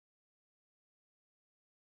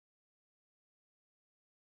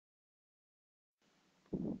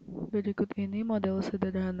Berikut ini model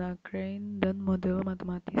sederhana Crane dan model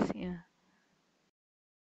matematisnya.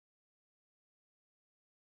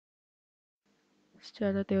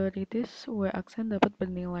 Secara teoritis, W aksen dapat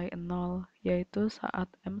bernilai 0, yaitu saat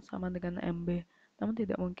M sama dengan MB. Namun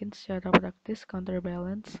tidak mungkin secara praktis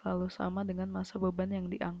counterbalance selalu sama dengan massa beban yang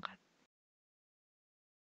diangkat.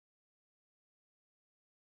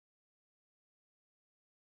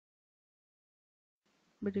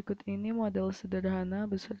 Berikut ini model sederhana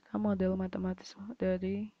beserta model matematis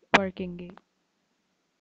dari working gate.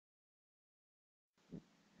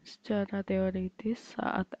 Secara teoritis,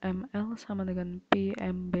 saat ML sama dengan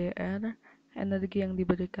PMBR, energi yang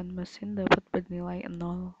diberikan mesin dapat bernilai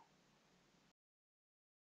 0.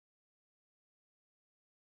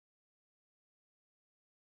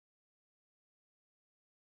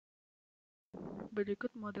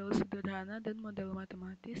 Berikut model sederhana dan model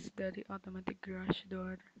matematis dari automatic garage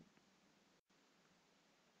door.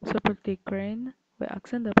 Seperti crane, W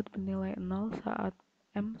aksen dapat bernilai 0 saat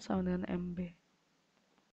M sama dengan MB.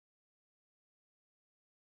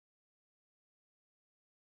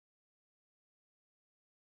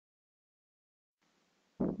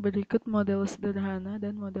 Berikut model sederhana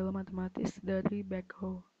dan model matematis dari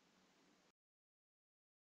backhoe.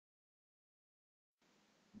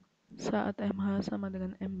 Saat MH sama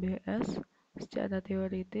dengan MBS, secara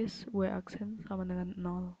teoritis W aksen sama dengan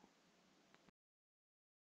 0.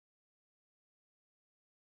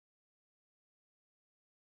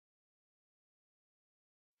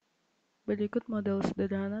 Berikut model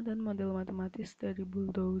sederhana dan model matematis dari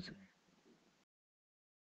bulldozer.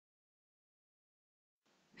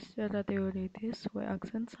 Secara teoritis, W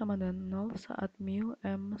aksen sama dengan 0 saat mu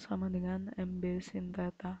M sama dengan MB sin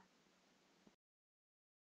theta.